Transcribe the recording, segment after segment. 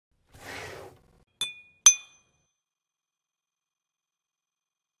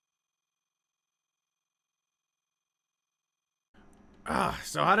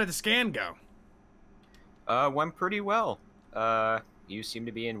So how did the scan go? Went pretty well. You seem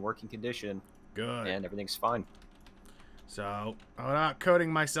to be in working condition, Good. and everything's fine. So, I'm not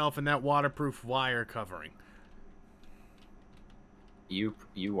coating myself in that waterproof wire covering. You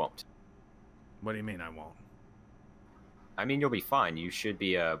won't. What do you mean I won't? I mean, you'll be fine. You should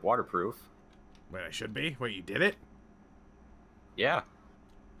be waterproof. Wait, I should be? Wait, you did it? Yeah.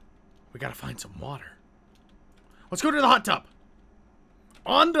 We gotta find some water. Let's go to the hot tub.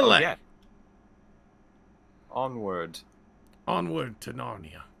 On delay. Oh, yeah. Onward. Onward to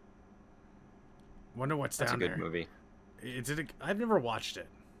Narnia. Wonder what's That's down a there. good movie. I've never watched it.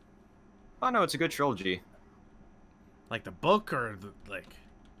 Oh no, it's a good trilogy. Like the book or like?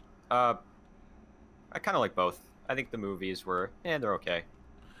 I kind of like both. I think the movies were, they're okay.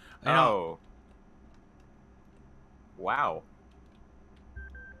 Oh. Wow.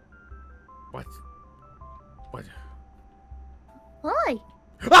 What? What? Hi.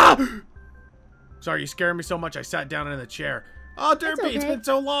 Ah! Sorry, you scared me so much I sat down in the chair. Oh, Derpy, okay. It's been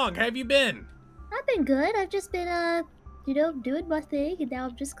so long. How have you been? I've been good. I've just been, doing my thing, and now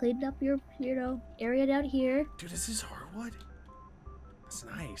I'm just cleaning up your, area down here. Dude, is this hardwood? That's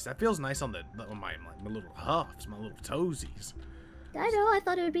nice. That feels nice on my little huffs, my little toesies. I know. I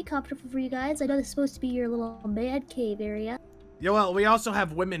thought it would be comfortable for you guys. I know this is supposed to be your little man cave area. Yeah, well, we also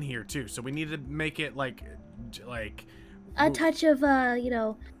have women here too, so we need to make it like a touch of,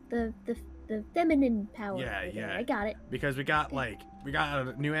 the feminine power. Yeah, right yeah. there. I got it. Because we got a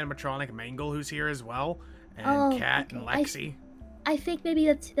new animatronic Mangle who's here as well, and Kat and Lexi. I think maybe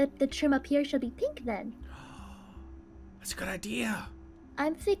the trim up here should be pink then. That's a good idea.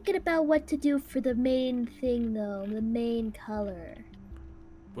 I'm thinking about what to do for the main thing though, the main color.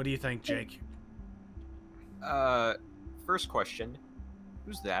 What do you think, Jake? First question.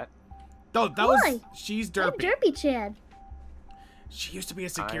 Who's that? Oh, she's Derpy. I'm Derpy Chan. She used to be a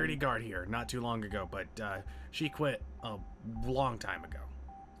security guard here not too long ago, but she quit a long time ago.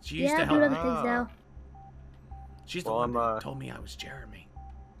 She used to help. Yeah, I'm doing other things now. She's the one that told me I was Jeremy.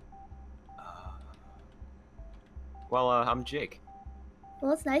 I'm Jake.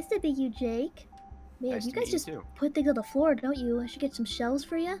 Well, it's nice to meet you, Jake. Man, Nice you to guys meet you just too. put things on the floor, don't you? I should get some shelves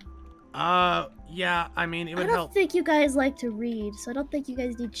for you. Yeah, I mean, it would I don't help. think you guys like to read, so I don't think you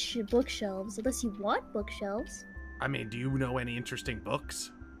guys need bookshelves, unless you want bookshelves. I mean, do you know any interesting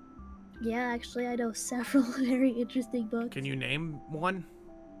books? Yeah, actually, I know several very interesting books. Can you name one?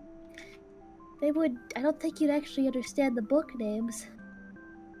 I don't think you'd actually understand the book names.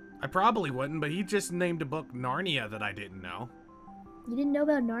 I probably wouldn't, but he just named a book Narnia that I didn't know. You didn't know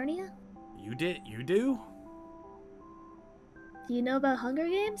about Narnia? You did? You do? Do you know about Hunger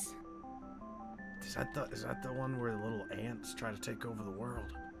Games? Is that the one where the little ants try to take over the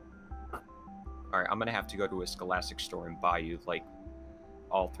world? Alright, I'm gonna have to go to a Scholastic store and buy you, like,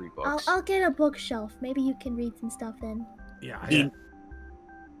 all 3 books. I'll get a bookshelf. Maybe you can read some stuff then. Yeah. Do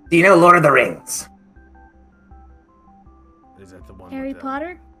you know Lord of the Rings? Is that the one? Harry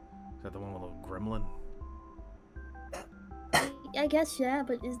Potter? Is that the one with a little gremlin? I guess, yeah,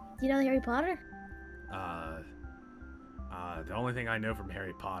 but do you know Harry Potter? The only thing I know from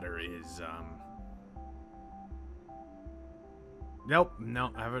Harry Potter is, Nope,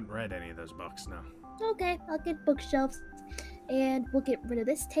 no, I haven't read any of those books, no. Okay, I'll get bookshelves. And we'll get rid of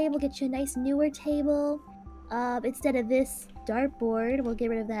this table, get you a nice newer table. Instead of this dartboard, we'll get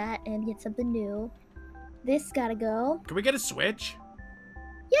rid of that and get something new. This gotta go. Can we get a Switch?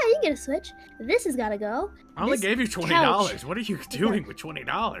 Yeah, you can get a Switch. This has gotta go. I only This gave you $20. couch. What are you doing with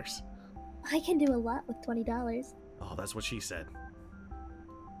 $20? I can do a lot with $20. Oh, that's what she said.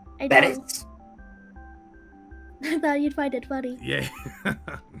 I That know. is. I thought you'd find it funny. Yeah.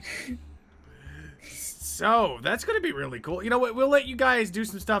 So, that's going to be really cool. You know what? We'll let you guys do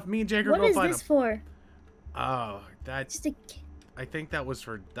some stuff. Me and Jake are What going is to find this them. for? Oh, that's... Just a... I think that was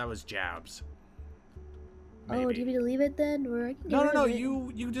Jabs. Oh, do you want me to leave it then? Or I can get No, rid of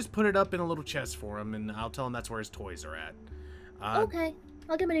it. you just put it up in a little chest for him, and I'll tell him that's where his toys are at. Okay,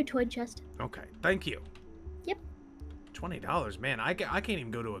 I'll get my new toy chest. Okay, thank you. Yep. $20, man. I can't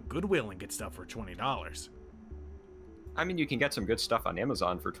even go to a Goodwill and get stuff for $20. I mean, you can get some good stuff on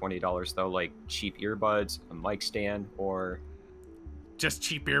Amazon for $20, though, like cheap earbuds, a mic stand, or... Just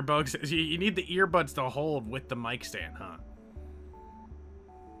cheap earbuds? You need the earbuds to hold with the mic stand, huh?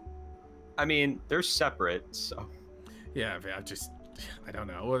 I mean, they're separate, so... Yeah, I don't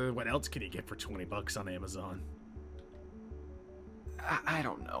know. What else can you get for $20 on Amazon? I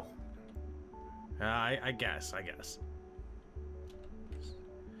don't know. I guess.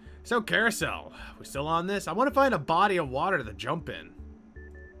 So, Carousel, we still on this? I want to find a body of water to jump in.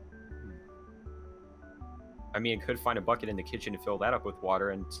 I mean, could find a bucket in the kitchen and fill that up with water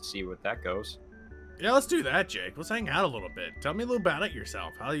and see what that goes. Yeah, let's do that, Jake. Let's hang out a little bit. Tell me a little about it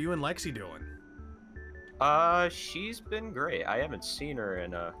yourself. How are you and Lexi doing? She's been great. I haven't seen her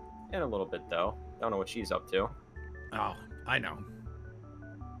in a little bit though. Don't know what she's up to. Oh, I know.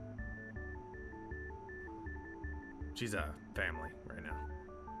 She's a family right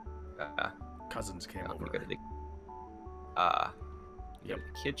now. Cousins came Let me over. go to the Yep. go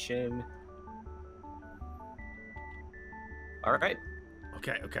to the kitchen. All right.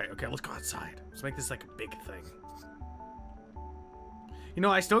 Okay. Let's go outside. Let's make this like a big thing. You know,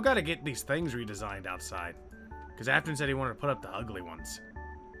 I still got to get these things redesigned outside. Because Afton said he wanted to put up the ugly ones.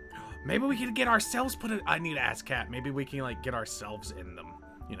 Maybe we could get ourselves put it. I need to ask Kat. Maybe we can, like, get ourselves in them.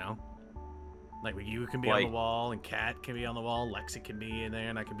 You know? Like, you can be on the wall, and Kat can be on the wall. Lexi can be in there,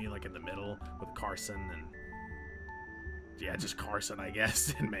 and I can be, like, in the middle with Carson. And yeah, just Carson, I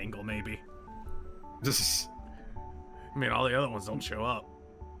guess. And Mangle, maybe. I mean, all the other ones don't show up.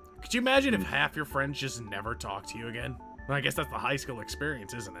 Could you imagine if half your friends just never talk to you again? Well, I guess that's the high school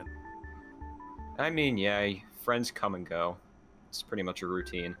experience, isn't it? I mean, yeah, friends come and go. It's pretty much a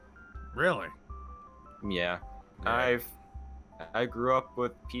routine. Really? Yeah. I grew up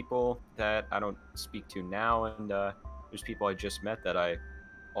with people that I don't speak to now, and there's people I just met that I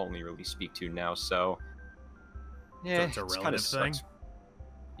only really speak to now, so yeah, So it's a kind relative of thing? sucks.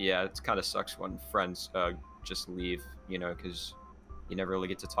 Yeah, it kind of sucks when friends just leave, you know, because you never really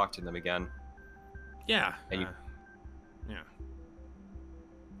get to talk to them again. Yeah. And yeah.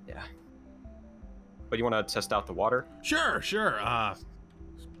 Yeah. But you want to test out the water? Sure.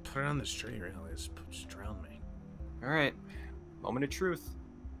 Put it on this tree, really. Just drown me. All right. Moment of truth.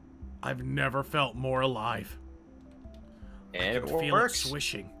 I've never felt more alive. And I it can feel works. it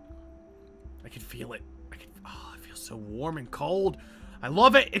swishing. I can feel it. It feels so warm and cold. I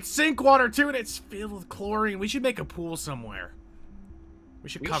love it. It's sink water, too, and it's filled with chlorine. We should make a pool somewhere. We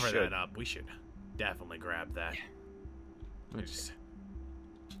should cover that up. We should definitely grab that. Let me just...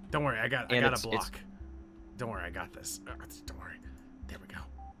 Don't worry, I got a block. Don't worry, I got this. Don't worry. There we go.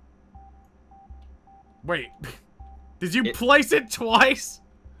 Wait. Did you place it twice?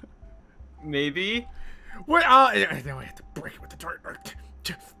 Maybe. Wait, now I have to break it with the dart.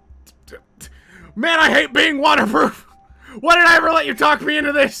 Man, I hate being waterproof. Why did I ever let you talk me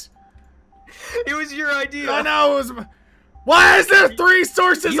into this? It was your idea. I know it was. Why is there 3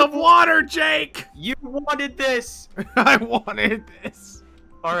 sources of water, Jake? You wanted this. I wanted this.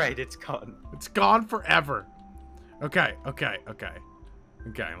 All right, it's gone. It's gone forever. Okay.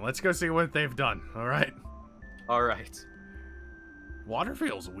 Let's go see what they've done. All right. All right. Water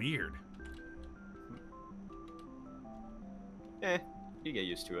feels weird. You get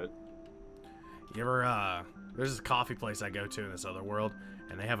used to it. You ever, there's this coffee place I go to in this other world,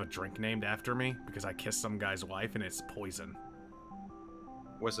 and they have a drink named after me because I kissed some guy's wife, and it's poison.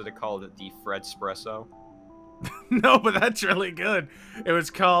 Was it called the Fred Espresso? No, but that's really good. It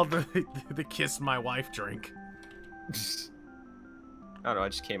was called the Kiss My Wife drink. I don't know, I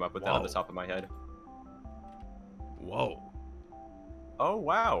just came up with that on the top of my head. Whoa. Oh,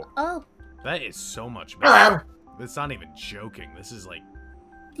 wow. Oh, That is so much better. It's not even joking. This is like...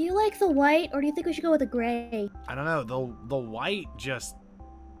 do you like the white, or do you think we should go with the gray? I don't know. The white just...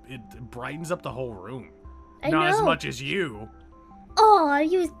 It brightens up the whole room. I Not as know. much as you. Oh,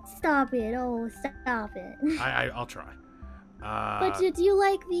 you stop it. Oh, stop it. I'll try. But do you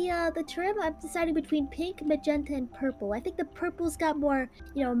like the trim? I'm deciding between pink, magenta, and purple. I think the purple's got more,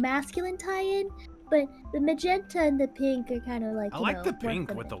 masculine tie-in, but the magenta and the pink are kind of like, I like the more pink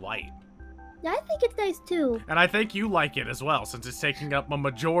feminine. with the white. Yeah, I think it's nice too. And I think you like it as well, since it's taking up a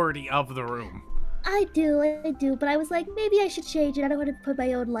majority of the room. I do, but I was like, maybe I should change it. I don't want to put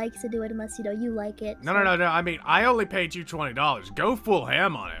my own likes into it unless, you like it. No. I mean, I only paid you $20. Go full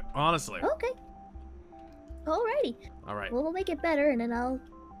ham on it, honestly. Okay. Alrighty. All right. Well, we'll make it better, and then I'll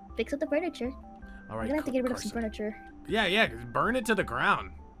fix up the furniture. All right. I'm gonna have to get rid of some Carson. furniture. Yeah, burn it to the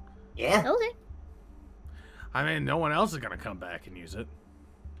ground. Yeah. Okay. I mean, no one else is gonna come back and use it.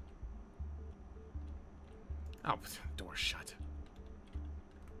 Oh, door shut.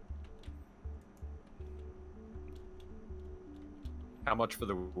 How much for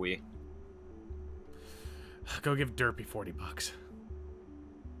the Wii? Go give Derpy $40.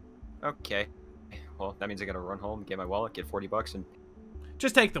 Okay. Well, that means I gotta run home, get my wallet, get $40, and...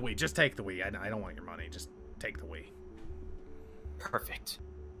 Just take the Wii. Just take the Wii. I don't want your money. Just take the Wii. Perfect.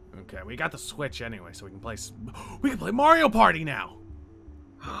 Okay, we got the Switch anyway, so we can play. We can play Mario Party now.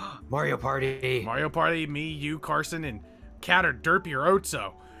 Mario Party! Mario Party, me, you, Carson, and Cat or Derpy or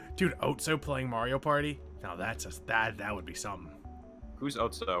Otso. Dude, Otso playing Mario Party? Now that would be something. Who's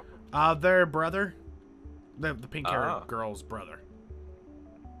Otso? Their brother. The pink hair girl's brother.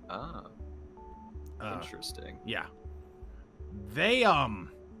 Ah. Interesting. Yeah.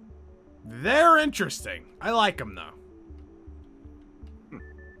 They're interesting. I like them though.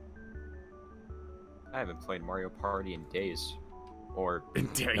 I haven't played Mario Party in days. Or In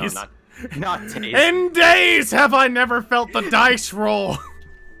days? No, not days. In days have I never felt the dice roll.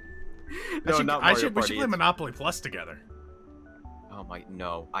 No, not Mario we Party. should play Monopoly Plus together. Oh my,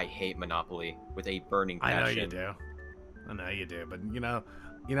 no. I hate Monopoly with a burning passion. I know you do. I know you do, but you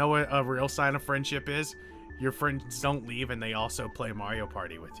know what a real sign of friendship is? Your friends don't leave and they also play Mario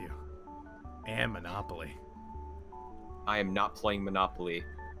Party with you. And Monopoly. I am not playing Monopoly.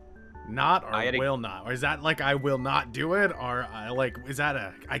 Not or will not? Or is that like I will not do it? Or like, is that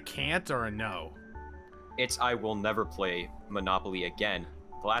a I can't or a no? It's I will never play Monopoly again.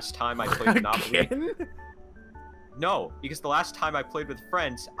 The last time I played Monopoly... Again? No, because the last time I played with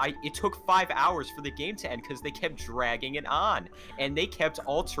friends, it took 5 hours for the game to end because they kept dragging it on. And they kept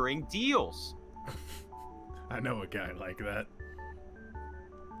altering deals. I know a guy like that.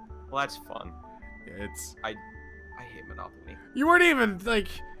 Well, that's fun. It's... I hate Monopoly. You weren't even, like...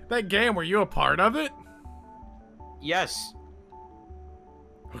 That game, were you a part of it? Yes.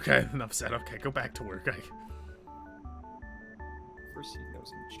 Okay, enough said. Okay, go back to work. First he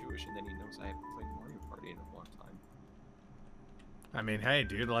knows I'm Jewish, and then he knows I haven't played Mario Party in a long time. I mean, hey,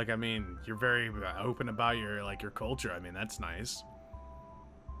 dude, like, I mean, you're very open about your, like, your culture. I mean, that's nice.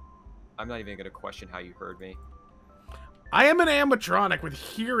 I'm not even gonna question how you heard me. I am an animatronic with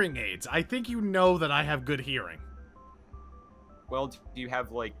hearing aids. I think you know that I have good hearing. Well, do you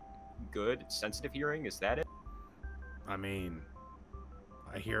have, like, good, sensitive hearing? Is that it? I mean,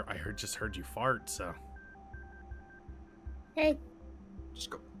 just heard you fart, so. Hey. Just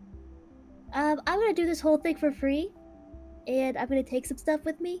go. I'm gonna do this whole thing for free, and I'm gonna take some stuff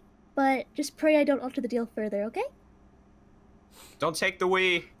with me, but just pray I don't alter the deal further, okay? Don't take the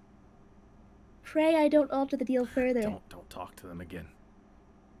Wii! Pray I don't alter the deal further. Don't talk to them again.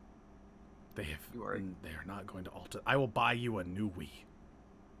 They are not going to alter. I will buy you a new Wii.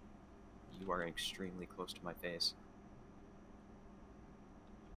 You are extremely close to my face.